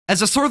As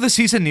the start of the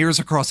season nears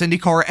across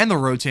IndyCar and the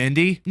road to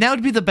Indy, now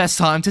would be the best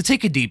time to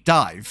take a deep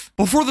dive.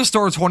 Before the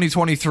start of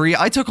 2023,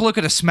 I took a look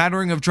at a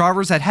smattering of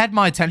drivers that had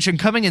my attention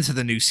coming into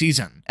the new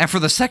season, and for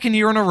the second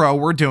year in a row,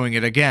 we're doing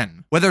it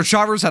again. Whether it's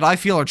drivers that I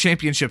feel are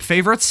championship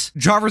favorites,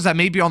 drivers that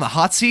may be on the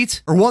hot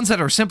seat, or ones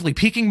that are simply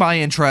piquing my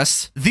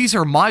interest, these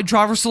are my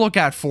drivers to look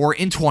out for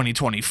in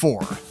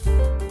 2024.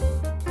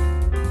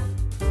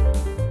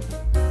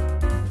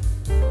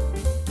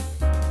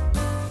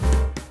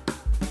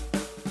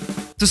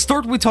 To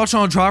start, we touch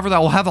on a driver that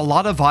will have a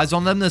lot of eyes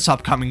on them this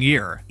upcoming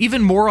year.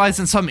 Even more eyes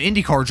than some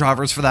IndyCar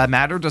drivers for that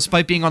matter,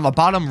 despite being on the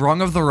bottom rung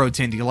of the road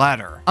to Indy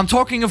ladder. I'm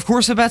talking, of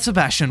course, about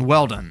Sebastian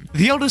Wheldon.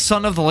 The eldest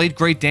son of the late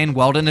great Dan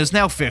Wheldon is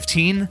now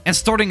 15 and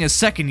starting his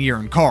second year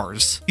in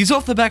cars. He's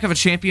off the back of a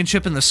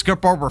championship in the Skip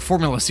Barber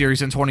Formula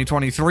Series in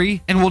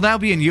 2023 and will now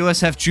be in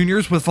USF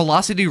Juniors with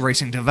Velocity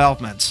Racing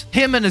Development.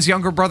 Him and his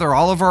younger brother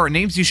Oliver are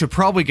names you should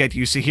probably get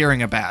used to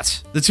hearing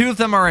about. The two of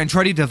them are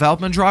Andretti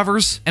development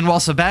drivers, and while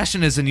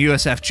Sebastian is in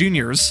USF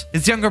Juniors,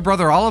 his younger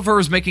brother Oliver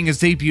is making his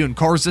debut in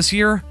cars this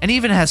year and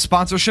even has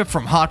sponsorship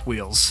from Hot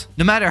Wheels.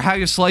 No matter how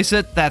you slice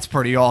it, that's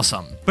pretty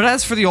awesome. But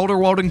as for the older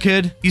Wheldon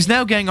kid, he's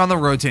now getting on the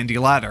road to Indy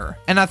ladder,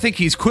 and I think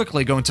he's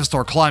quickly going to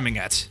start climbing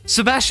it.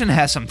 Sebastian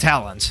has some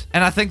talent,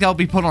 and I think that'll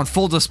be put on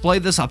full display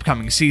this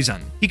upcoming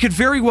season. He could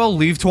very well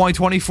leave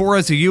 2024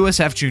 as a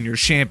USF Juniors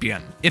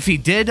champion. If he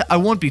did, I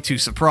wouldn't be too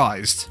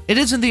surprised. It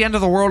isn't the end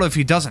of the world if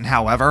he doesn't,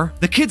 however.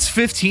 The kid's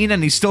 15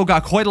 and he's still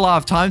got quite a lot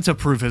of time to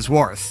prove his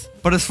worth.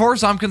 But as far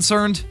as I'm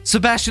concerned,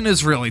 Sebastian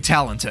is really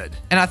talented,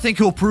 and I think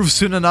he'll prove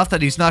soon enough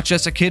that he's not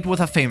just a kid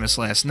with a famous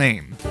last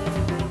name.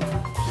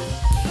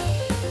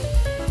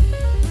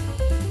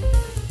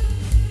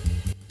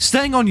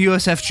 Staying on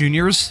USF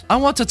Juniors, I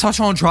want to touch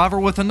on a driver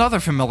with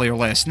another familiar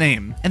last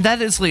name, and that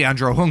is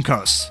Leandro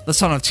Juncos, the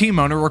son of team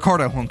owner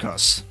Ricardo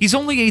Juncos. He's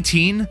only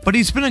 18, but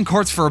he's been in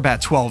karts for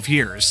about 12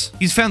 years.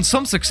 He's found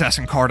some success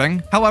in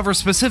karting, however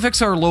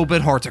specifics are a little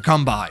bit hard to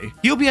come by.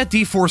 He'll be at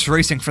D-Force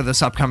Racing for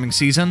this upcoming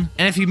season,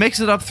 and if he makes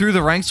it up through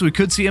the ranks, we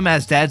could see him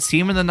as dad's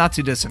team in the not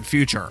too distant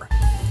future.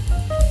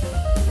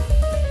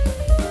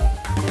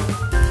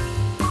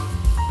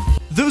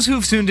 Those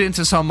who've tuned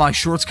into some of my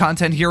shorts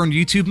content here on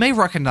YouTube may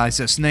recognize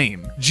this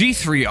name,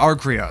 G3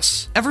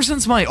 Argyros. Ever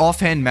since my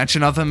offhand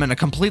mention of him in a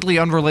completely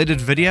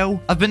unrelated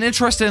video, I've been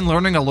interested in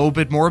learning a little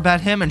bit more about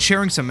him and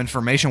sharing some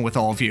information with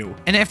all of you.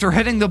 And after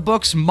hitting the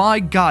books, my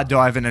god do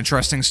I have an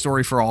interesting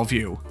story for all of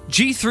you.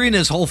 G3 and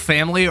his whole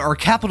family are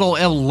capital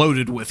L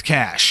loaded with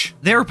cash.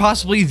 They are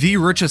possibly the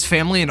richest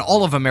family in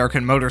all of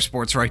American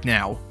motorsports right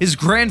now. His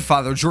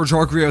grandfather, George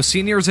Argyros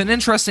Sr., is an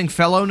interesting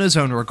fellow in his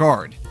own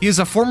regard. He is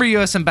a former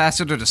US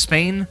ambassador to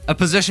Spain, a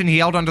position he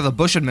held under the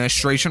Bush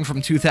administration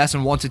from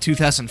 2001 to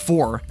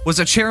 2004, was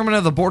a chairman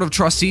of the Board of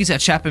Trustees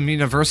at Chapman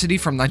University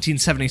from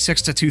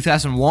 1976 to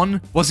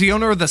 2001, was the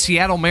owner of the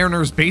Seattle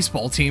Mariners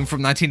baseball team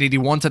from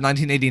 1981 to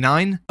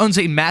 1989, owns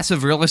a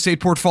massive real estate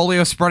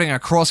portfolio spreading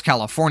across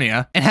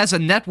California, and has a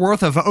net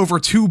worth of over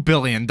 $2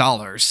 billion.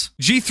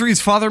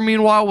 G3's father,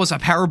 meanwhile, was a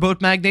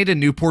powerboat magnate in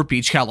Newport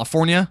Beach,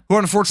 California, who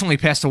unfortunately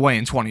passed away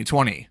in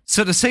 2020.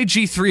 So to say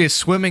G3 is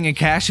swimming in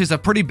cash is a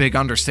pretty big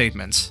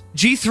understatement.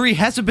 G3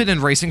 hasn't been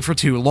in racing for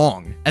too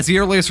long, as the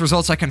earliest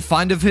results I can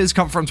find of his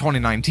come from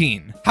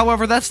 2019.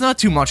 However, that's not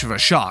too much of a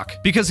shock,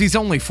 because he's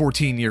only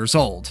 14 years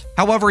old.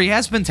 However, he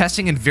has been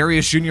testing in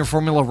various junior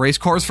formula race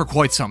cars for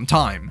quite some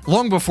time,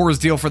 long before his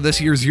deal for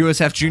this year's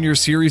USF Junior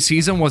Series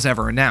season was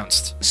ever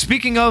announced.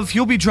 Speaking of,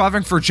 he'll be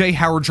driving for J.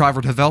 Howard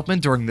Driver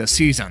Development during this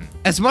season.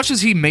 As much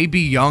as he may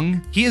be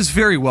young, he is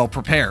very well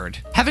prepared.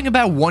 Having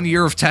about 1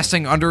 year of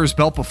testing under his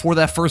belt before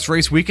that first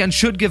race weekend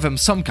should give him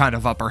some kind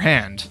of upper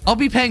hand. I'll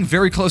be paying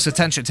very close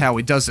attention to how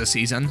he does this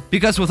season,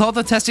 because with all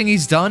the testing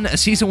he's done, a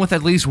season with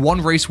at least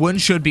one race win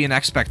should be an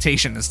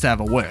expectation instead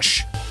of a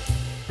wish.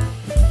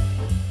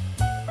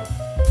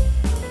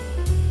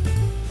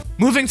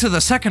 Moving to the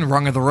second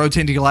rung of the road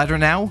to Indy ladder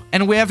now,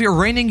 and we have your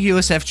reigning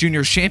USF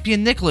Juniors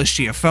champion Nicolas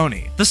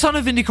Giaffone. The son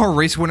of IndyCar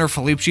race winner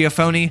Philippe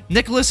Giaffone,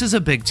 Nicolas is a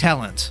big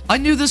talent. I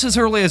knew this as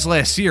early as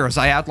last year as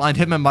I outlined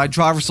him in my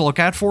drivers to look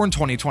out for in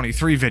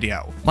 2023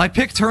 video. My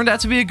pick turned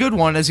out to be a good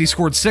one as he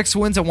scored 6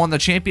 wins and won the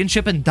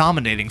championship in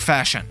dominating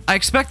fashion. I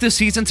expect this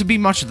season to be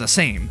much of the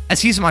same,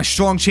 as he's my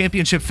strong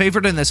championship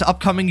favorite in this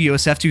upcoming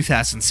USF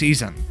 2000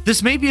 season.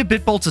 This may be a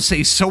bit bold to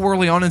say so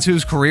early on into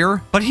his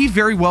career, but he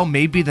very well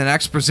may be the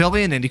next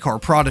Brazilian IndyCar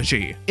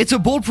prodigy. It's a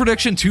bold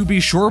prediction to be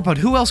sure, but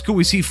who else could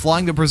we see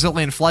flying the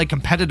Brazilian flag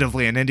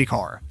competitively in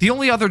IndyCar? The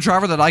only other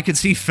driver that I could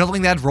see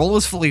filling that role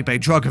is Felipe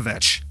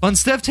Drugovich. But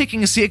instead of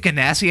taking a seat at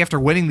Ganassi after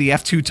winning the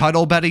F2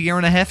 title about a year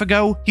and a half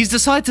ago, he's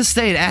decided to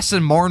stay at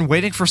Aston Martin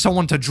waiting for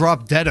someone to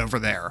drop dead over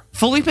there.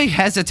 Felipe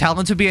has the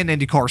talent to be an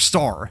IndyCar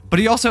star, but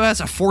he also has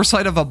a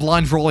foresight of a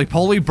blind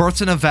roly-poly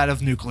birthed in a vat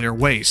of nuclear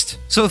waste.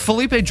 So with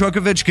Felipe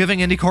Drugovich giving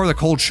IndyCar the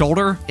cold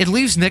shoulder, it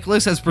leaves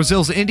Nicolas as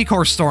Brazil's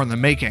IndyCar star in the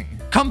making.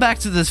 Come back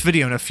to this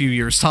video in a few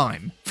years'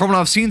 time. From what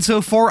I've seen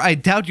so far, I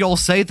doubt y'all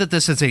say that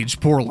this has aged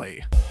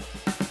poorly.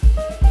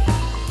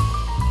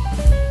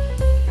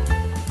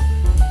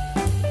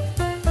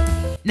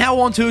 Now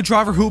on to a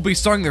driver who will be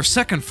starting their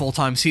second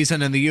full-time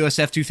season in the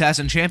USF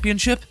 2000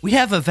 Championship, we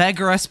have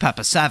Evagoras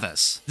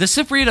Papasavvas. The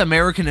Cypriot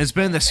American has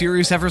been in the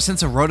series ever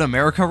since a Road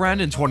America ran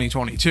in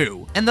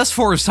 2022, and thus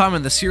far his time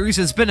in the series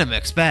has been a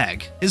mixed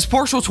bag. His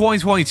partial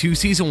 2022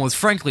 season was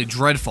frankly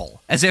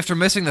dreadful, as after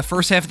missing the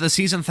first half of the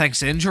season thanks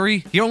to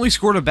injury, he only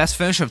scored a best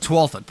finish of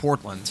 12th at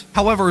Portland.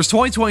 However, his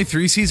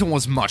 2023 season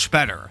was much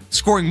better,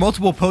 scoring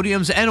multiple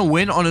podiums and a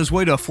win on his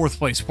way to a 4th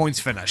place points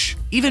finish,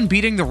 even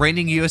beating the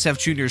reigning USF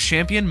Juniors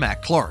champion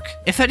Matt Clark.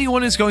 If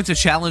anyone is going to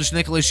challenge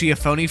Nicolas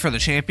Giaffone for the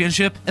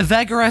championship,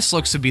 Evagoras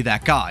looks to be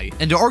that guy,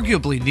 and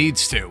arguably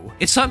needs to.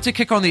 It's time to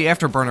kick on the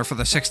afterburner for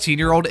the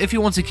 16-year-old if he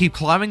wants to keep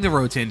climbing the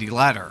road to Indy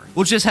ladder.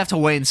 We'll just have to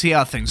wait and see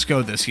how things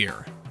go this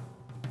year.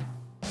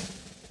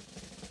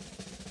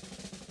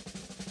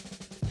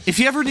 If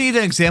you ever need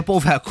an example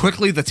of how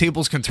quickly the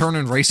tables can turn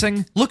in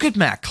racing, look at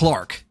Matt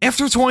Clark.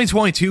 After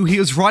 2022, he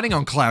was riding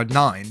on cloud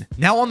 9.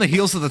 Now on the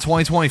heels of the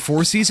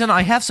 2024 season,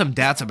 I have some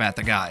doubts about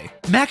the guy.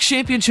 Matt's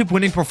championship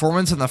winning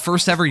performance in the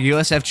first ever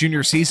USF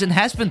Junior season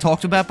has been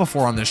talked about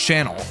before on this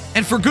channel.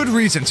 And for good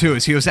reason too,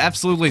 as he was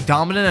absolutely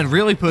dominant and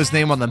really put his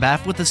name on the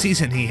map with the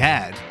season he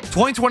had.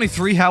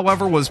 2023,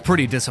 however, was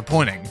pretty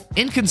disappointing.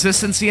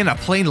 Inconsistency and a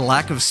plain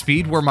lack of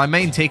speed were my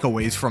main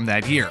takeaways from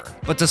that year.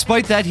 But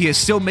despite that, he is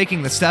still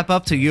making the step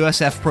up to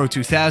USF Pro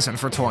 2000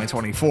 for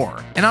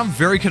 2024, and I'm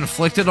very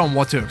conflicted on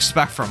what to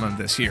expect from him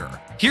this year.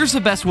 Here's the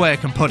best way I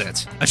can put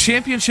it. A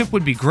championship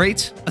would be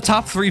great, a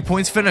top 3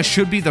 points finish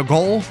should be the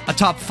goal, a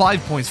top 5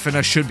 points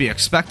finish should be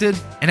expected,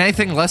 and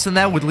anything less than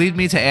that would lead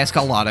me to ask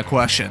a lot of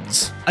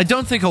questions. I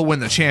don't think he'll win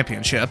the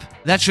championship.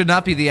 That should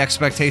not be the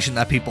expectation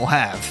that people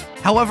have.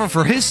 However,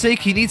 for his sake,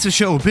 he needs to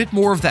show a bit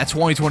more of that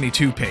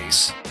 2022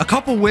 pace. A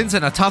couple wins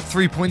and a top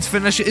 3 points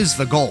finish is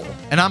the goal,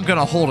 and I'm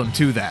gonna hold him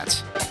to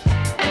that.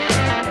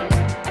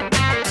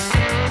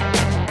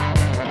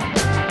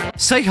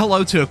 Say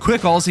hello to a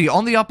quick Aussie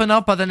on the up and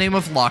up by the name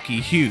of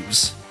Lochie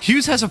Hughes.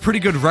 Hughes has a pretty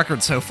good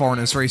record so far in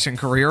his racing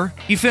career.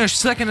 He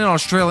finished 2nd in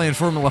Australian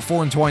Formula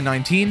 4 in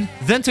 2019,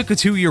 then took a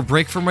 2-year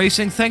break from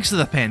racing thanks to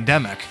the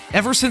pandemic.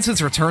 Ever since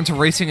his return to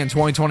racing in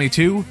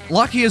 2022,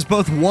 Lochie has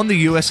both won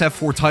the USF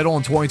 4 title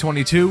in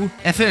 2022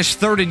 and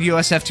finished 3rd in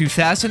USF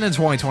 2000 in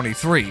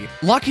 2023.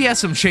 Lochie has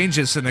some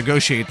changes to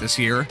negotiate this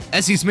year,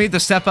 as he's made the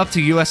step up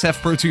to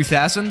USF Pro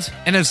 2000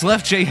 and has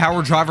left J.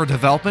 Howard Driver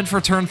Development for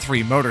Turn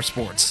 3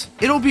 Motorsports.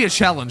 It'll be a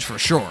challenge for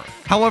sure.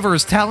 However,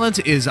 his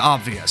talent is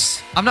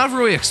obvious. I'm not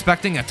really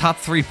expecting a top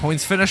 3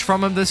 points finish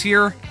from him this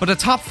year, but a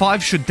top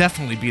 5 should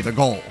definitely be the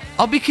goal.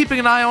 I'll be keeping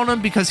an eye on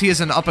him because he is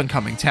an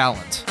up-and-coming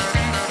talent.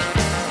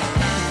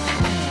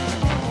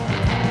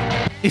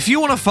 If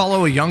you want to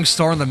follow a young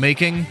star in the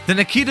making, then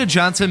Nikita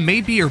Johnson may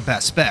be your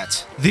best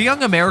bet. The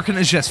young American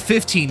is just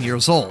 15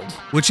 years old,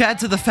 which adds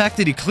to the fact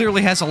that he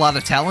clearly has a lot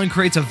of talent and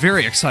creates a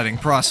very exciting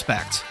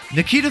prospect.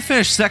 Nikita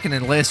finished 2nd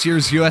in last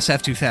year's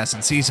USF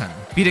 2000 season,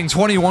 beating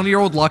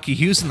 21-year-old Lochie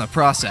Hughes in the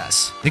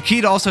process.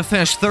 Nikita also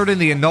finished 3rd in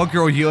the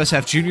inaugural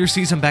USF Junior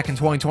season back in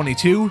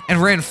 2022,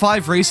 and ran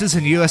 5 races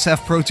in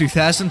USF Pro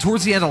 2000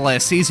 towards the end of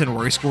last season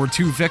where he scored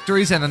 2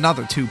 victories and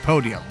another 2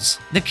 podiums.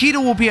 Nikita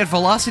will be at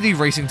Velocity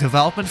Racing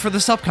Development for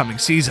this upcoming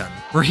season,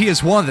 where he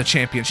is one of the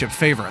championship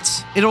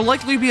favorites. It'll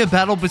likely be a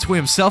battle between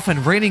himself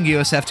and reigning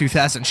USF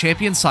 2000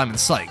 champion Simon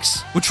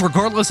Sikes, which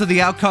regardless of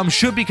the outcome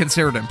should be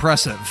considered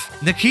impressive.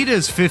 Nikita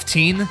is 15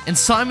 and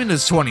Simon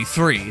is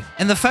 23,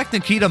 and the fact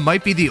Nikita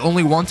might be the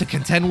only one to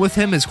contend with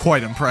him is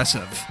quite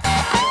impressive.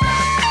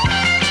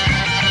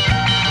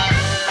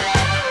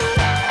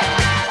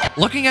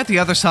 Looking at the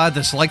other side of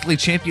this likely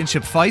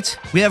championship fight,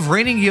 we have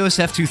reigning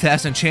USF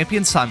 2000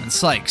 champion Simon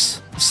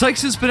Sikes.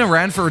 Sikes has been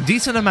around for a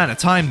decent amount of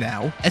time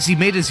now, as he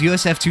made his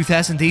USF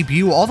 2000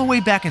 debut all the way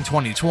back in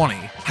 2020.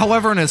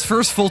 However, in his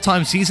first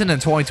full-time season in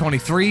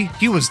 2023,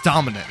 he was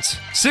dominant.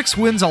 6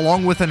 wins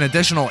along with an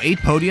additional 8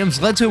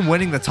 podiums led to him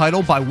winning the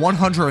title by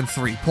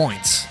 103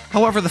 points.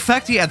 However, the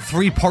fact he had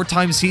 3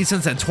 part-time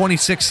seasons and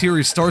 26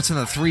 series starts in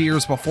the 3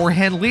 years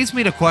beforehand leads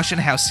me to question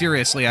how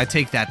seriously I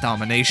take that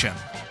domination.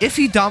 If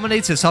he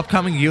dominates his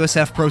upcoming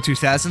USF Pro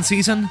 2000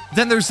 season,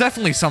 then there's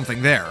definitely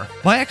something there.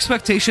 My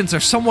expectations are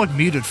somewhat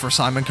muted for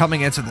Simon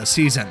coming into this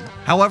season.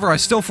 However, I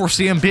still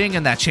foresee him being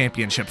in that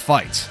championship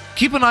fight.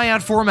 Keep an eye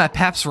out for him at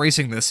Paps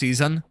Racing this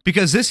season,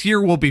 because this year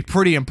will be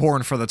pretty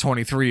important for the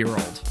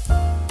 23-year-old.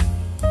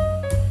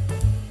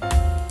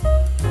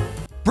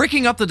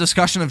 Breaking up the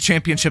discussion of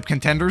championship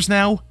contenders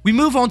now, we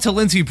move on to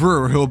Lindsay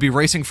Brewer, who will be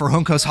racing for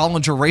Juncos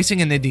Hollinger Racing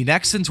in Indy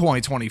next in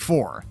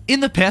 2024.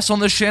 In the past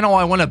on this channel,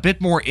 I went a bit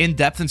more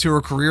in-depth into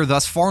her career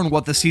thus far and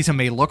what the season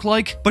may look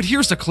like, but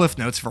here's the Cliff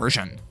Notes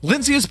version.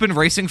 Lindsay has been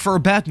racing for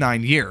about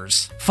 9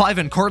 years, 5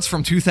 in karts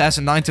from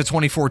 2009 to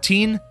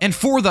 2014, and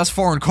 4 thus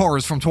far in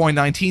cars from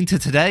 2019 to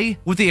today,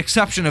 with the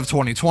exception of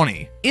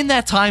 2020. In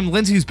that time,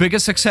 Lindsay's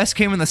biggest success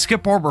came in the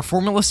Skip Barber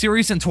Formula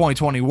Series in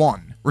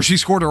 2021. Where she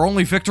scored her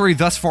only victory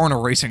thus far in her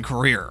racing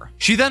career.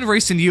 She then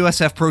raced in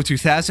USF Pro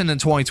 2000 in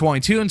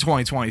 2022 and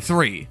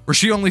 2023, where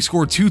she only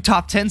scored 2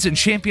 top 10s in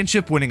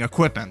championship winning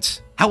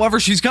equipment.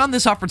 However, she's gotten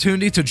this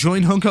opportunity to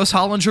join Juncos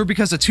Hollinger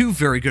because of two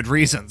very good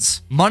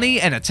reasons: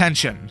 money and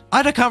attention. I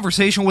had a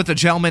conversation with a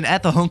gentleman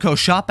at the Juncos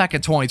shop back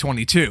in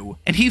 2022,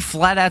 and he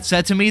flat out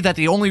said to me that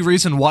the only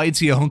reason why you'd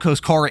see a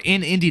Juncos car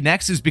in Indy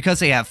next is because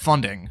they have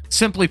funding.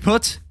 Simply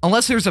put,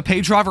 unless there's a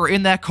pay driver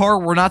in that car,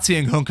 we're not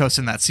seeing Juncos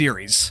in that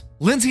series.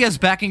 Lindsay has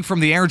backing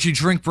from the energy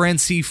drink brand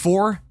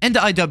C4 and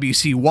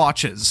IWC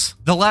watches,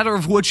 the latter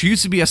of which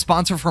used to be a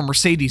sponsor for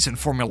Mercedes in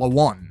Formula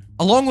 1.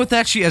 Along with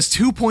that, she has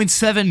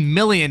 2.7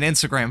 million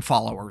Instagram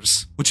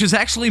followers, which is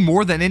actually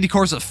more than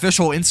IndyCar's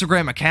official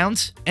Instagram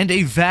account and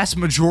a vast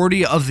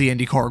majority of the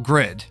IndyCar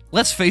grid.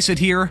 Let's face it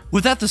here,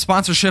 without the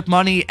sponsorship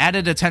money,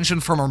 added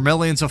attention from her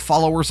millions of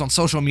followers on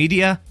social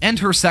media, and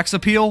her sex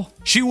appeal,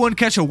 she wouldn't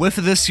catch a whiff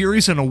of this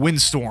series in a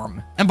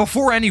windstorm. And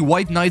before any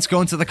white knights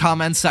go into the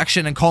comments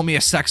section and call me a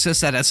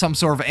sexist that has some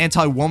sort of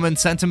anti-woman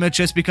sentiment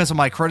just because of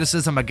my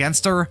criticism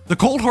against her, the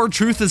cold hard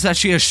truth is that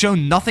she has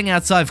shown nothing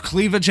outside of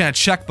cleavage and a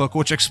checkbook,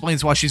 which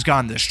explains why she's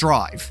gotten this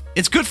drive.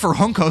 It's good for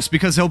Juncos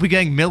because they'll be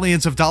getting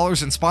millions of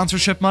dollars in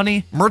sponsorship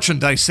money,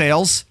 merchandise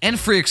sales, and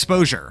free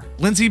exposure.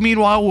 Lindsay,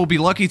 meanwhile, will be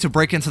lucky to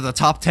break into the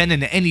top 10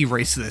 in any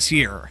race this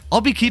year.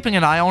 I'll be keeping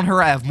an eye on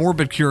her out of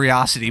morbid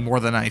curiosity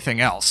more than anything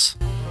else.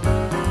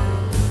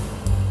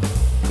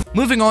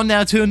 Moving on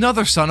now to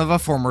another son of a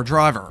former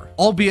driver,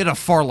 albeit a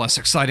far less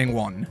exciting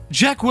one.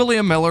 Jack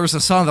William Miller is the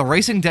son of the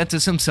racing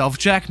dentist himself,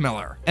 Jack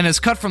Miller, and is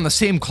cut from the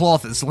same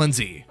cloth as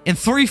Lindsay. In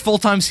 3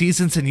 full-time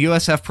seasons in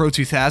USF Pro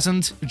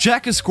 2000,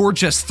 Jack has scored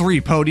just 3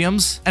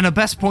 podiums and a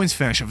best points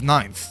finish of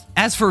 9th.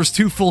 As for his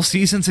 2 full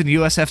seasons in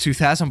USF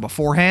 2000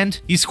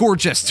 beforehand, he scored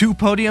just 2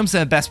 podiums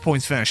and a best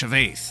points finish of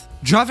 8th.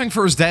 Driving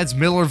for his dad's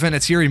Miller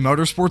Vinatieri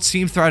Motorsports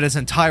team throughout his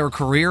entire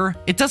career,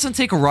 it doesn't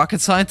take a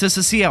rocket scientist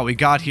to see how he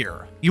got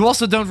here. You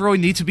also don't really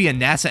need to be a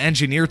NASA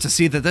engineer to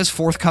see that this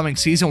forthcoming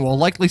season will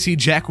likely see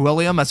Jack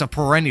William as a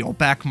perennial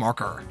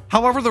backmarker.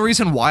 However, the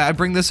reason why I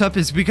bring this up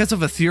is because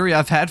of a theory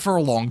I've had for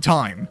a long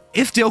time.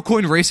 If Dale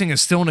Coyne Racing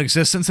is still in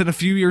existence in a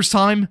few years'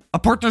 time, a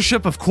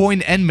partnership of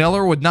Coyne and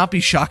Miller would not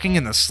be shocking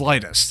in the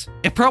slightest.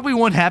 It probably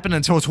won't happen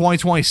until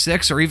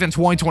 2026 or even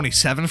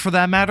 2027 for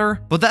that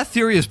matter, but that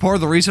theory is part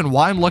of the reason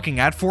why I'm looking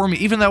out for him,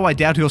 even though I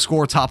doubt he'll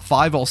score top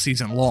 5 all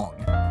season long.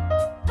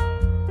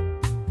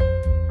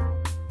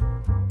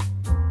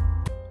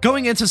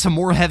 Going into some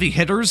more heavy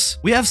hitters,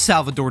 we have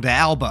Salvador De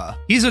Alba.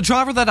 He's a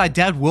driver that I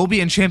doubt will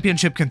be in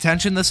championship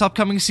contention this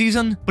upcoming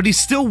season, but he's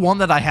still one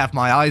that I have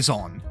my eyes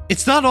on.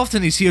 It's not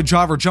often you see a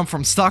driver jump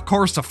from stock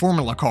cars to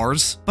Formula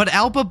cars, but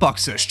Alba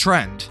bucks this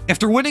trend.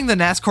 After winning the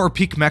NASCAR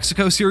Peak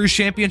Mexico Series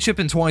Championship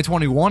in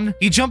 2021,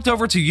 he jumped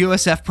over to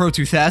USF Pro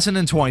 2000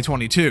 in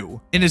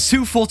 2022. In his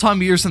 2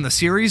 full-time years in the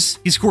series,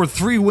 he scored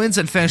 3 wins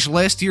and finished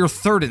last year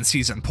 3rd in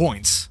season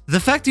points.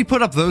 The fact he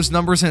put up those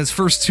numbers in his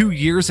first 2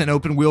 years in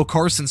open-wheel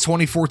cars since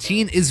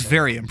 2014 is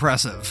very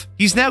impressive.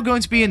 He's now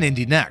going to be in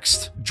Indy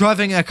next,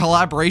 driving a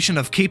collaboration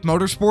of Cape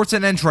Motorsports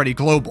and Andretti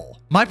Global.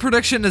 My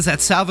prediction is that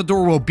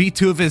Salvador will beat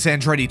 2 of his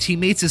Andretti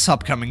teammates this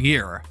upcoming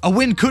year. A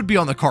win could be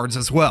on the cards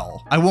as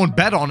well. I won't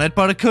bet on it,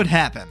 but it could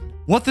happen.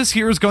 What this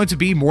year is going to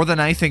be more than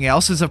anything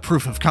else is a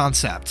proof of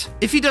concept.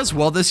 If he does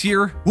well this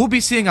year, we'll be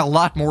seeing a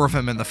lot more of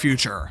him in the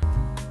future.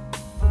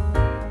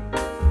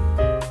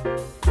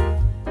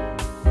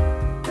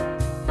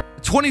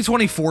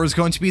 2024 is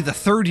going to be the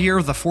 3rd year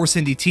of the Force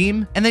Indy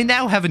team, and they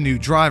now have a new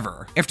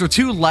driver. After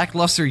 2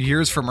 lackluster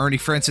years from Ernie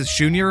Francis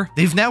Jr.,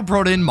 they've now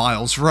brought in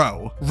Myles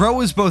Rowe.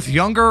 Rowe is both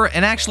younger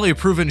and actually a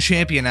proven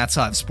champion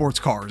outside of sports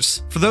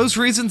cars. For those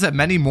reasons and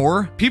many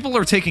more, people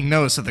are taking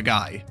notice of the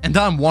guy, and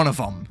I'm one of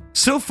them.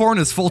 So far in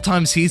his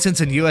full-time seasons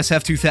in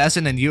USF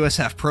 2000 and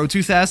USF Pro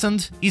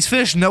 2000, he's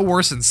finished no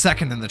worse than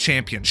 2nd in the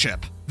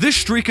championship. This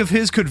streak of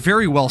his could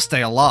very well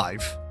stay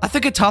alive. I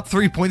think a top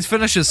 3 points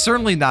finish is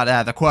certainly not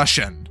out of the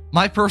question.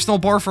 My personal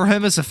bar for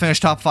him is to finish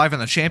top 5 in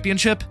the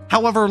championship.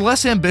 However, a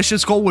less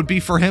ambitious goal would be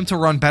for him to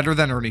run better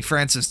than Ernie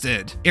Francis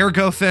did.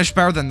 Ergo, finish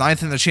better than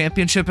 9th in the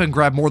championship and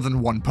grab more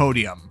than 1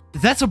 podium.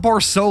 That's a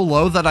bar so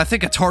low that I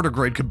think a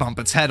tardigrade could bump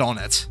its head on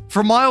it.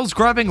 For Myles,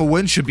 grabbing a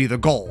win should be the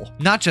goal,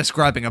 not just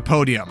grabbing a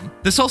podium.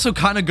 This also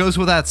kinda goes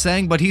without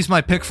saying, but he's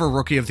my pick for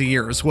Rookie of the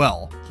Year as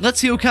well. Let's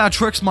see what kind of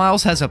tricks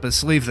Myles has up his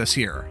sleeve this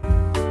year.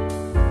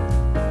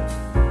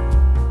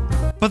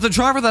 But the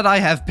driver that I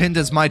have pinned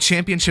as my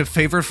championship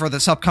favorite for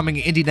this upcoming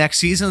Indy next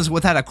season is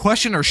without a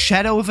question or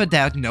shadow of a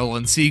doubt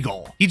Nolan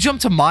Siegel. He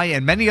jumped to my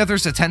and many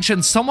others'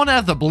 attention somewhat out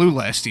of the blue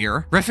last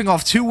year, riffing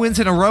off 2 wins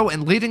in a row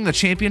and leading the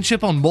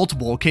championship on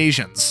multiple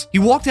occasions. He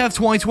walked out of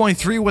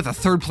 2023 with a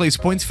 3rd place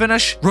points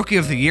finish, Rookie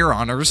of the Year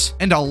honors,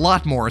 and a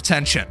lot more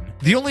attention.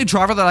 The only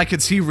driver that I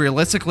could see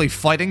realistically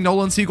fighting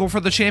Nolan Siegel for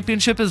the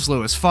championship is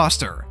Lewis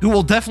Foster, who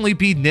will definitely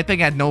be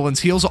nipping at Nolan's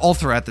heels all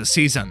throughout this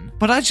season.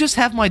 But I just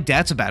have my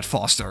doubts about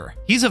Foster.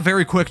 He's a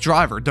very quick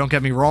driver, don't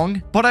get me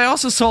wrong, but I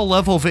also saw a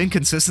level of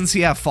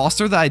inconsistency at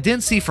Foster that I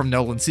didn't see from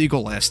Nolan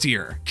Siegel last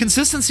year.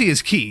 Consistency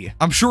is key.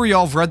 I'm sure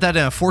y'all have read that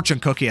in a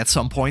fortune cookie at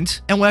some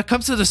point, and when it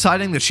comes to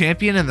deciding the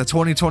champion in the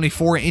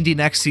 2024 Indy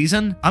next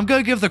season, I'm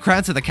going to give the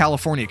crown to the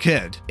California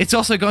kid. It's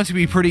also going to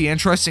be pretty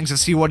interesting to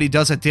see what he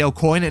does at Dale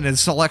Coyne in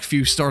his select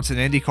few starts in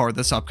IndyCar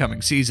this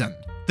upcoming season.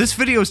 This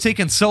video has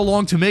taken so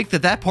long to make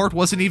that part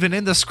wasn't even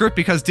in the script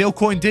because Dale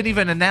Coyne didn't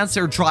even announce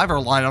their driver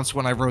lineups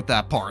when I wrote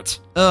that part.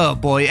 Oh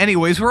boy,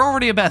 anyways, we're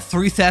already about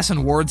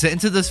 3,000 words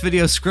into this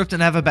video script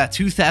and have about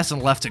 2,000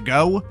 left to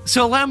go,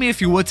 so allow me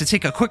if you would to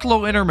take a quick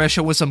little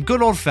intermission with some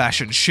good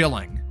old-fashioned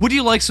shilling. Would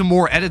you like some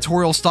more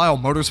editorial-style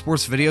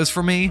motorsports videos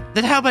from me?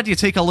 Then how about you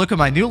take a look at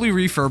my newly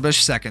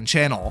refurbished second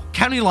channel.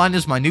 County Line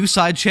is my new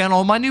side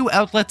channel, my new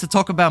outlet to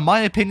talk about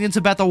my opinions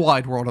about the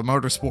wide world of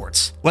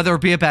motorsports. Whether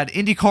it be about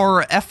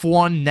IndyCar,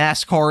 F1,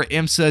 NASCAR,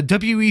 IMSA,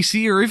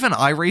 WEC, or even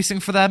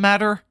iRacing for that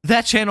matter,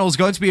 that channel is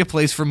going to be a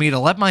place for me to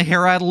let my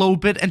hair out a little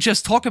bit and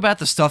just talk about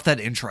the stuff that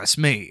interests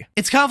me.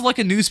 It's kind of like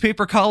a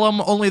newspaper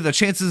column, only the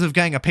chances of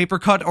getting a paper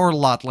cut are a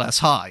lot less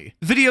high.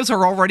 Videos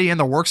are already in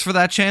the works for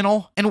that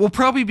channel, and will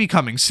probably be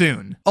coming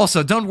soon.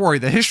 Also, don't worry,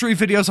 the history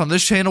videos on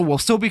this channel will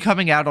still be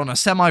coming out on a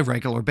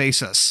semi-regular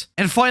basis.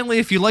 And finally,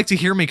 if you'd like to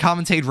hear me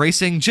commentate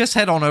racing, just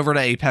head on over to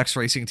Apex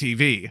Racing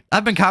TV.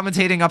 I've been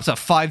commentating up to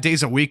 5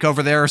 days a week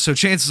over there, so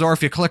chances are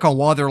if you click on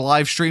one of their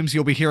live streams,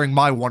 you'll be hearing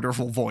my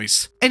wonderful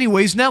voice.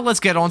 Anyways, now let's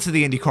get on to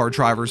the IndyCar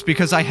drivers,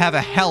 because I have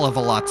a hell of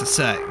a lot to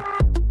say.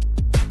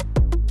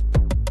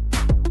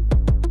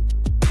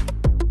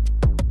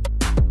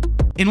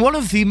 In one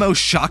of the most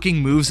shocking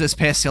moves this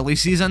past silly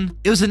season,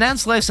 it was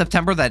announced last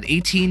September that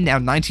 18, now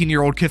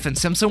 19-year-old Kyffin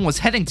Simpson was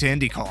heading to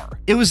IndyCar.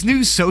 It was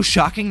news so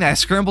shocking that I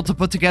scrambled to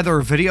put together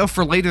a video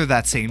for later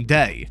that same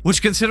day,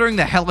 which, considering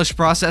the hellish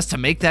process to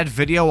make that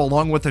video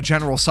along with the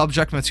general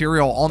subject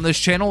material on this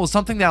channel, is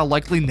something that I'll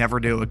likely never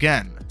do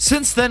again.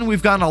 Since then,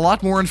 we've gotten a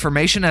lot more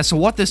information as to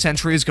what this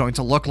entry is going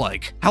to look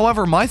like.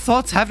 However, my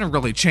thoughts haven't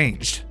really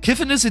changed.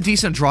 Kyffin is a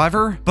decent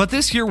driver, but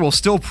this year will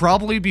still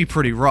probably be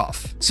pretty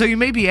rough. So you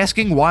may be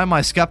asking, why am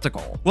I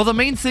skeptical? Well, the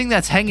main thing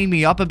that's hanging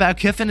me up about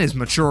Kyffin is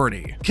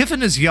maturity.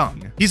 Kyffin is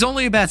young. He's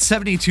only about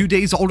 72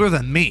 days older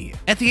than me.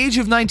 At the age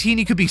of 19,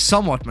 he could be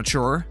somewhat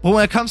mature, but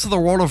when it comes to the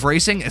world of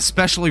racing,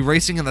 especially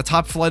racing in the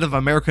top flight of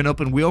American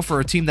Open Wheel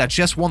for a team that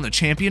just won the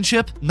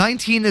championship,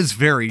 19 is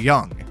very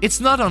young. It's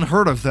not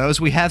unheard of though,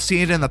 as we have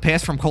seen it in the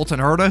past from Colton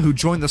Herta, who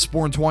joined the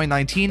sport in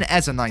 2019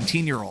 as a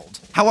 19-year-old.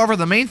 However,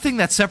 the main thing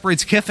that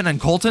separates Kyffin and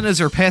Colton is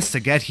their paths to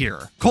get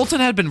here.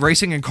 Colton had been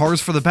racing in cars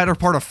for the better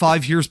part of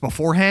 5 years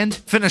beforehand,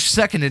 finished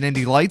second in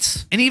Indy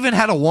Lights, and even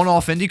had a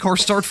one-off IndyCar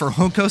start for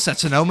Juncos at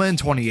Sonoma in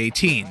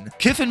 2018.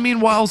 Kyffin,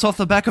 meanwhile, is off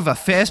the back of a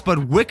fast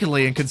but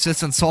wickedly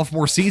inconsistent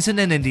sophomore season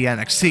in Indy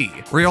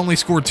NXT, where he only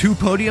scored 2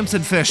 podiums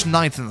and finished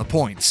 9th in the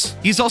points.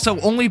 He's also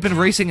only been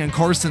racing in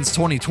cars since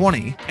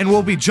 2020, and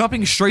will be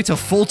jumping straight to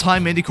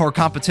full-time IndyCar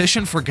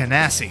competition for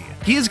Ganassi.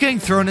 He is getting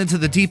thrown into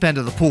the deep end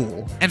of the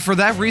pool, and for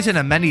that reason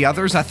and many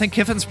others, I think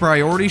Kyffin's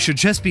priority should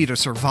just be to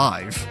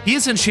survive. He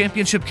is in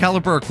championship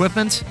caliber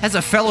equipment, has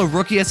a fellow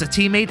rookie as a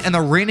teammate, and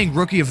the reigning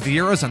rookie of the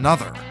year as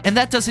another. And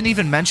that doesn't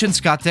even mention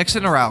Scott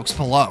Dixon or Alex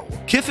Palou.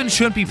 Kyffin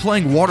shouldn't be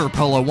playing water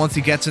polo once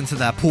he gets into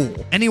that pool.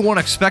 Anyone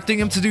expecting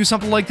him to do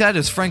something like that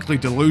is frankly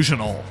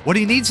delusional. What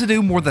he needs to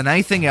do more than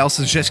anything else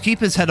is just keep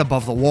his head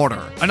above the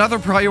water. Another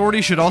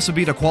priority should also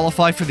be to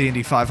qualify for the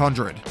Indy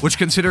 500, which,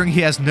 considering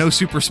he has no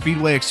super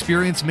speedway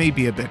experience, may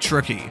be a bit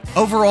tricky.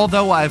 Overall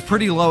though, I have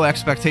pretty low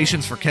expectations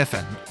for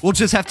Kyffin. We'll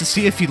just have to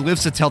see if he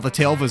lives to tell the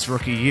tale of his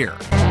rookie year.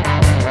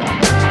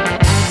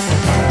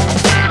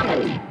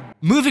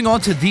 Moving on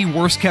to the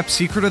worst-kept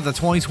secret of the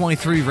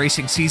 2023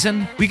 racing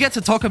season, we get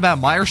to talk about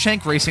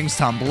Meyershank Racing's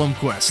Tom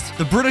Blomqvist.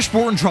 The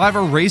British-born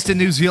driver raised in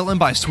New Zealand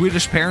by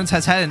Swedish parents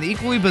has had an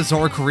equally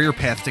bizarre career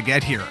path to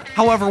get here.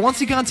 However, once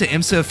he got to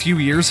IMSA a few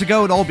years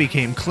ago, it all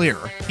became clear.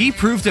 He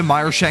proved in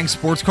Meyershank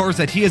sports cars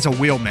that he is a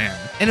wheelman,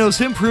 and it was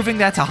him proving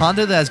that to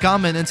Honda that has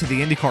gotten him into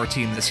the IndyCar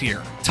team this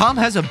year. Tom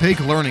has a big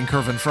learning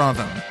curve in front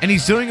of him, and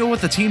he's doing it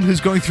with a team who's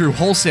going through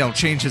wholesale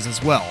changes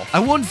as well. I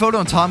wouldn't vote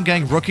on Tom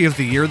getting Rookie of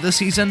the Year this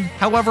season,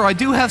 however, I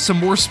do have some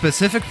more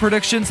specific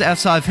predictions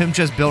outside of him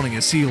just building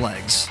his sea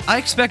legs. I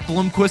expect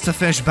Blomqvist to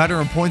finish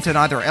better in points than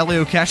either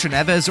Elio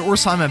Castroneves or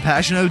Simon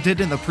Pagenaud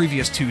did in the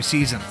previous 2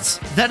 seasons.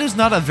 That is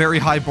not a very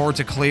high bar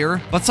to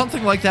clear, but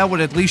something like that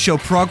would at least show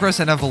progress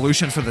and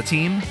evolution for the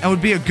team, and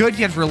would be a good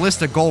yet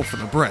realistic goal for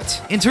the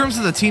Brit. In terms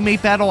of the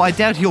teammate battle, I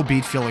doubt he'll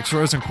beat Felix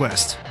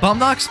Rosenqvist, but I'm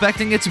not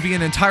expecting it to be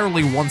an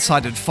entirely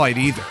one-sided fight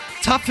either.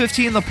 Top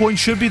 50 in the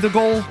points should be the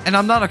goal, and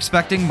I'm not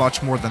expecting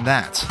much more than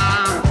that.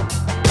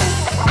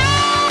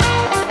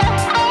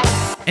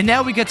 And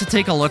now we get to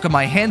take a look at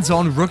my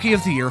hands-on Rookie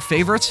of the Year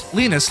favorite,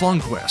 Linus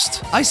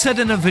Lundqvist. I said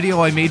in a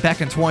video I made back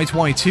in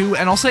 2022,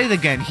 and I'll say it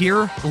again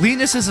here,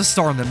 Linus is a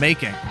star in the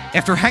making.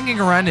 After hanging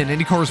around in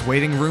IndyCar's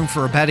waiting room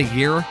for about a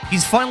year,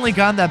 he's finally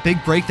gotten that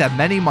big break that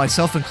many,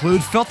 myself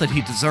included, felt that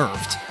he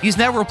deserved. He's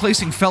now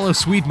replacing fellow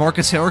Swede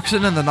Marcus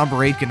Ericsson in the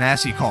number 8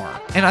 Ganassi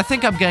car, and I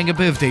think I'm getting a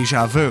bit of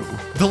deja vu.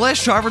 The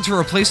last driver to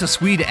replace a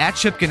Swede at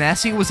Chip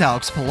Ganassi was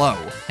Alex Palou,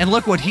 and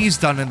look what he's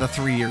done in the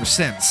 3 years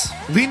since.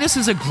 Linus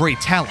is a great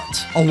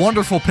talent, a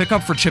wonderful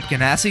pickup for Chip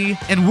Ganassi,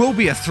 and will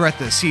be a threat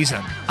this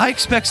season. I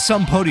expect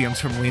some podiums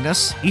from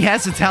Linus. He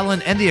has the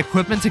talent and the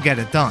equipment to get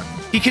it done.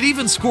 He could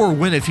even score a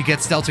win if he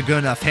gets dealt a good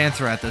enough hand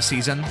throughout this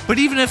season, but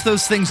even if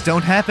those things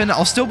don't happen,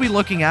 I'll still be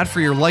looking out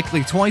for your likely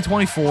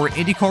 2024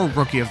 IndyCar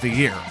Rookie of the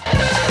Year.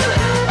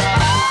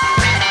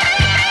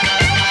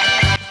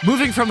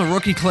 Moving from the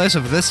rookie class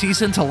of this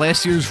season to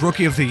last year's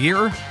Rookie of the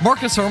Year,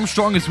 Marcus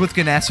Armstrong is with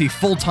Ganassi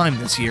full-time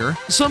this year.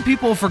 Some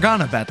people have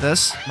forgotten about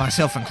this,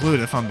 myself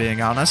included if I'm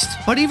being honest,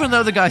 but even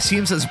though the guy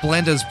seems as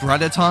bland as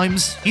bread at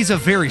times, he's a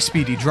very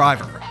speedy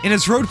driver. In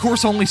his road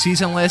course-only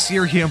season last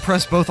year, he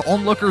impressed both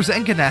onlookers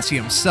and Ganassi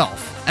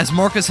himself, as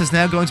Marcus is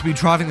now going to be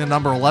driving the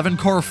number 11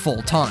 car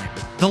full-time.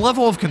 The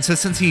level of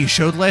consistency he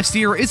showed last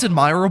year is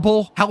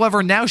admirable,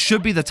 however now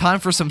should be the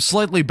time for some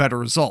slightly better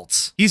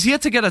results. He's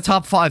yet to get a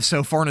top 5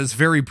 so far in his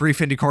very brief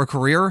IndyCar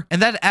career,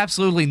 and that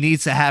absolutely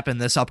needs to happen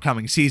this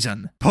upcoming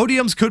season.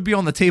 Podiums could be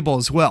on the table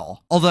as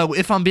well, although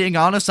if I'm being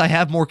honest, I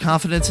have more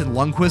confidence in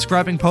Lundqvist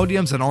grabbing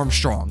podiums than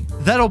Armstrong.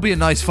 That'll be a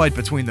nice fight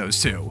between those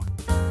two.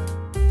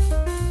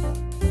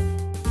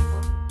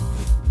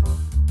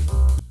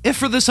 If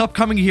for this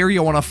upcoming year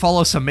you want to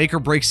follow some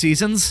make-or-break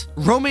seasons,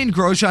 Romain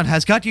Grosjean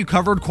has got you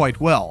covered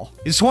quite well.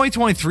 His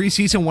 2023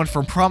 season went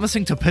from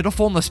promising to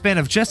pitiful in the span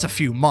of just a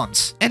few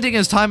months, ending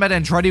his time at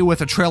Andretti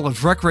with a trail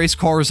of wreck race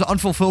cars,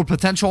 unfulfilled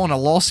potential, and a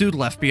lawsuit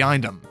left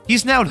behind him.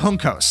 He's now at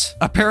Juncos,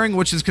 a pairing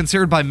which is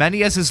considered by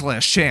many as his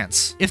last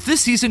chance. If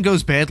this season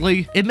goes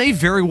badly, it may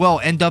very well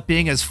end up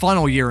being his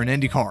final year in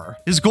IndyCar.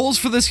 His goals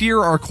for this year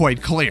are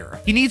quite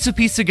clear. He needs to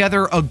piece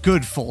together a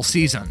good full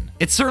season.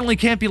 It certainly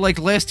can't be like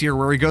last year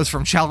where he goes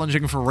from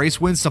challenging for race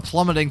wins to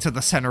plummeting to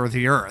the center of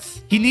the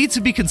earth. He needs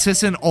to be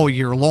consistent all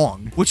year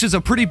long, which is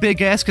a pretty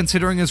big ask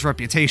considering his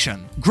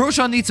reputation.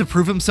 Grosjean needs to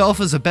prove himself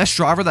as the best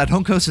driver that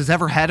Juncos has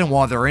ever had in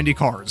one of their Indy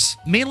cars,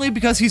 mainly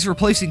because he's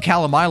replacing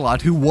Callum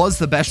Ilott, who was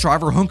the best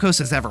driver Juncos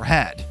has ever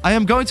had. I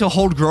am going to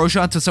hold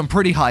Grosjean to some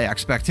pretty high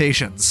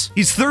expectations.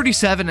 He's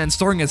 37 and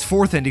starting his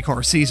 4th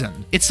IndyCar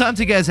season. It's time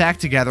to get his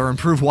act together and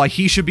prove why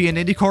he should be in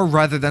IndyCar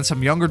rather than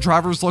some younger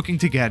drivers looking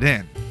to get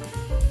in.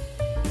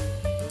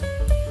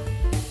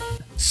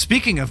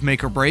 Speaking of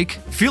make or break,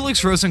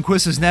 Felix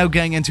Rosenqvist is now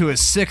getting into his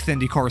 6th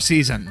IndyCar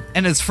season,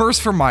 and his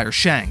first for Meyer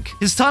Shank.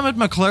 His time at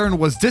McLaren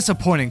was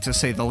disappointing to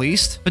say the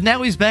least, but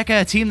now he's back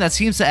at a team that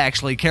seems to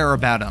actually care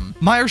about him.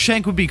 Meyer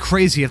Shank would be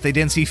crazy if they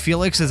didn't see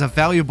Felix as a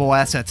valuable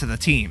asset to the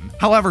team.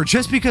 However,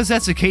 just because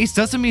that's the case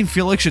doesn't mean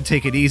Felix should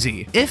take it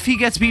easy. If he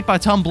gets beat by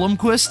Tom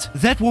Blomqvist,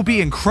 that will be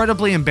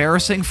incredibly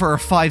embarrassing for a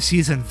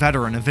 5-season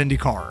veteran of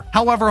IndyCar.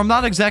 However, I'm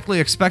not exactly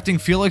expecting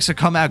Felix to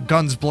come out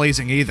guns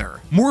blazing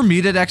either. More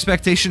muted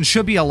expectations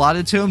should be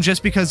allotted to him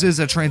just because it is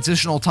a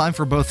transitional time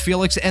for both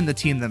Felix and the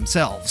team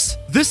themselves.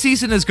 This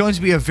season is going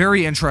to be a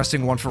very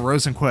interesting one for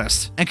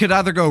Rosenqvist, and could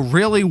either go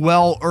really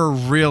well or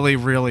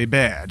really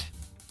bad.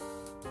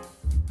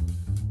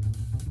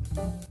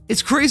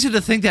 It's crazy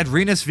to think that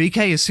Rinus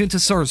Veekay is soon to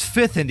start his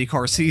 5th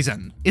IndyCar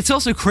season. It's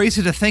also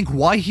crazy to think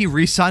why he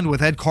re-signed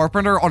with Ed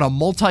Carpenter on a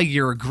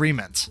multi-year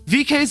agreement.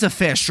 Veekay is a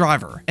fast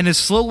driver, and is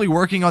slowly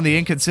working on the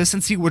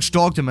inconsistency which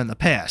dogged him in the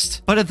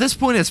past. But at this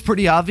point it's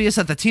pretty obvious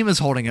that the team is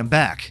holding him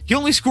back. He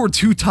only scored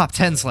 2 top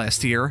 10s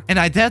last year, and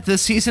I doubt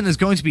this season is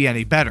going to be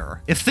any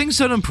better. If things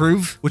don't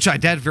improve, which I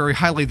doubt very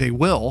highly they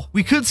will,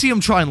 we could see him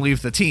try and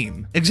leave the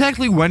team.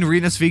 Exactly when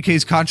Rinus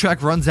Veekay's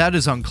contract runs out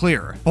is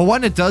unclear, but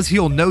when it does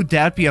he'll no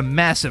doubt be a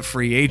massive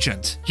free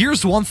agent.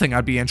 Here's one thing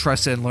I'd be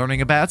interested in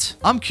learning about.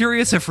 I'm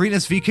curious if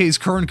Rinus Veekay's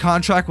current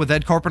contract with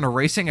Ed Carpenter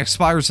Racing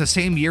expires the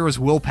same year as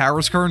Will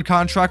Power's current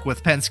contract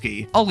with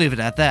Penske. I'll leave it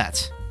at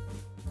that.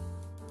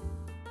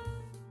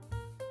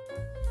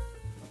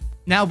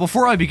 Now,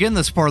 before I begin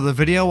this part of the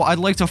video, I'd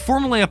like to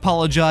formally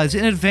apologize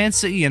in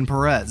advance to Ian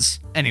Perez.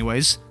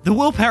 Anyways, the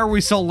Will Power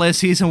we saw last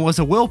season was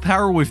a Will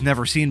Power we've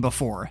never seen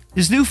before.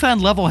 His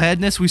newfound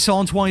level-headedness we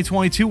saw in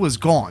 2022 was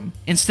gone.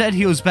 Instead,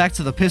 he was back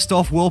to the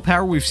pissed-off Will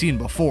Power we've seen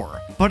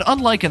before. But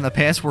unlike in the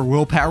past where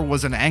Will Power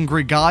was an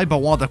angry guy but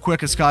one of the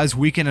quickest guys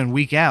week in and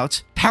week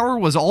out, Power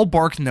was all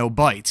bark no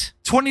bite.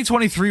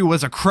 2023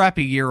 was a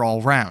crappy year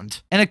all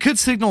round, and it could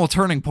signal a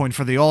turning point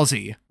for the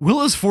Aussie.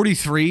 Will is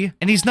 43,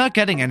 and he's not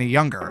getting any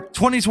younger.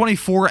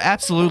 2024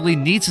 absolutely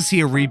needs to see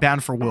a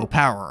rebound for Will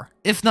Power.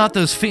 If not,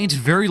 those faint,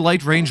 very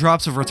light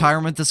raindrops of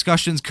retirement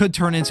discussions could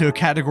turn into a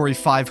Category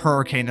 5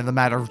 hurricane in the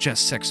matter of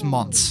just 6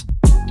 months.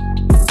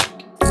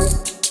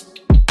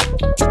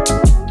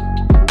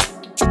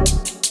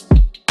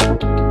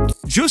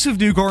 Josef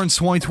Newgarden's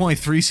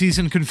 2023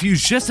 season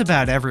confused just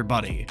about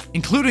everybody,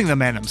 including the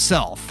man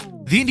himself.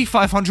 The Indy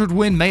 500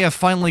 win may have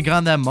finally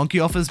gotten that monkey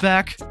off his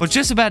back, but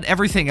just about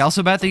everything else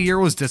about the year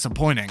was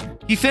disappointing.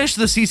 He finished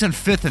the season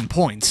 5th in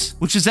points,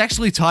 which is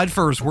actually tied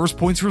for his worst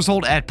points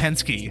result at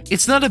Penske.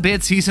 It's not a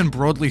bad season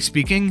broadly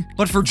speaking,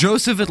 but for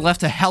Josef it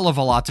left a hell of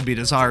a lot to be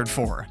desired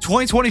for.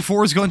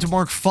 2024 is going to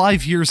mark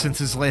 5 years since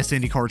his last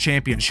IndyCar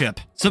championship,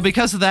 so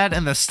because of that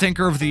and the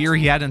stinker of the year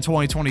he had in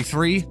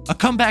 2023, a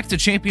comeback to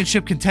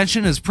championship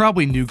contention is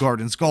probably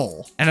Newgarden's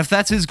goal. And if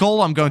that's his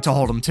goal, I'm going to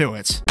hold him to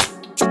it.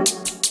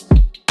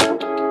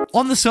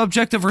 On the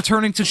subject of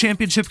returning to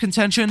championship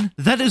contention,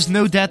 that is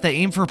no doubt the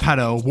aim for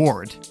Pato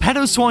O'Ward.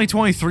 Pato's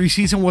 2023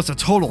 season was a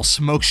total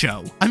smoke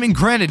show. I mean,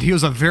 granted, he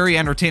was a very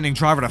entertaining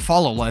driver to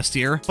follow last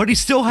year, but he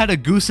still had a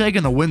goose egg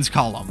in the wins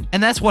column,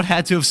 and that's what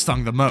had to have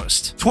stung the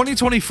most.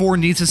 2024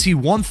 needs to see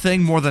one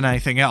thing more than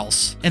anything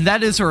else, and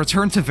that is a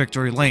return to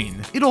victory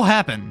lane. It'll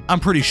happen, I'm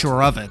pretty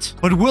sure of it.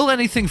 But will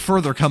anything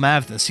further come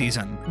out of this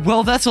season?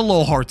 Well, that's a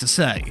little hard to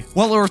say.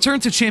 While a return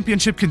to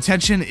championship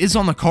contention is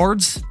on the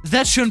cards,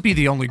 that shouldn't be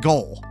the only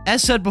goal.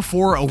 As said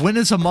before, a win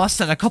is a must,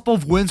 and a couple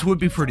of wins would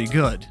be pretty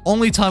good.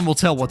 Only time will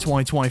tell what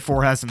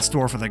 2024 has in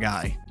store for the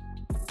guy.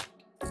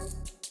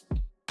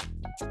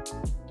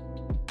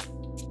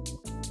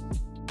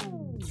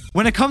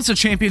 When it comes to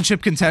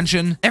championship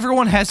contention,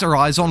 everyone has their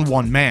eyes on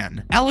one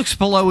man. Alex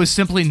Palou is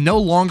simply no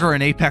longer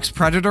an apex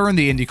predator in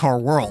the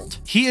IndyCar world.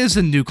 He is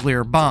a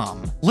nuclear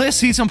bomb. Last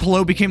season,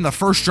 Palou became the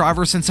first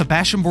driver since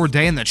Sebastian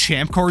Wheldon in the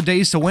Champ Car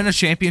days to win a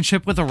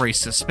championship with a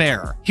race to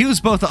spare. He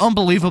was both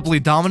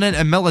unbelievably dominant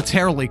and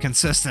militarily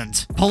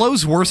consistent.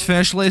 Palou's worst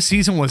finish last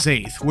season was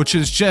 8th, which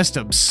is just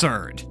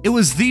absurd. It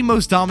was the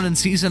most dominant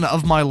season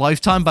of my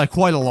lifetime by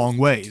quite a long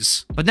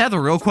ways. But now the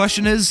real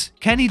question is,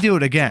 can he do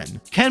it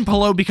again? Can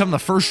Palou become the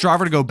first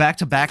driver to go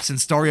back-to-back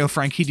since Dario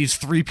Franchitti's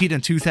three-peat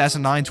in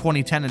 2009,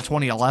 2010, and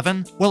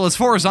 2011? Well, as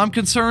far as I'm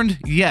concerned,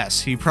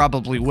 yes, he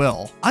probably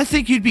will. I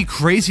think you'd be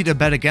crazy to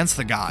bet against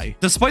the guy.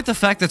 Despite the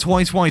fact that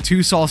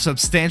 2022 saw a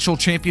substantial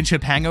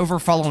championship hangover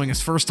following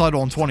his first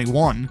title in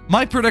 21,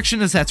 my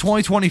prediction is that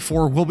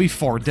 2024 will be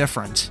far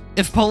different.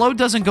 If Palou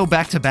doesn't go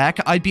back-to-back,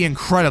 I'd be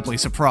incredibly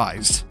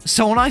surprised.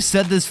 So when I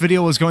said this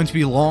video was going to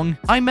be long,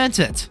 I meant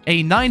it.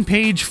 A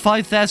 9-page,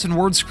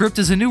 5,000-word script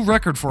is a new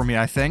record for me,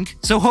 I think,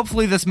 so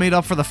hopefully this made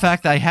up for the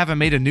fact that I haven't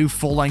made a new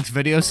full-length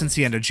video since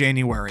the end of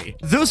January.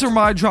 Those are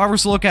my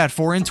drivers to look at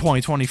for in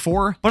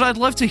 2024, but I'd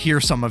love to hear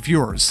some of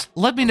yours.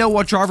 Let me know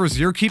what drivers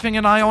you're keeping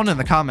an eye on in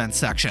the comments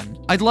section.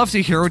 I'd love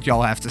to hear what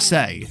y'all have to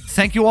say.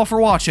 Thank you all for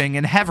watching,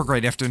 and have a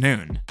great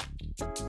afternoon.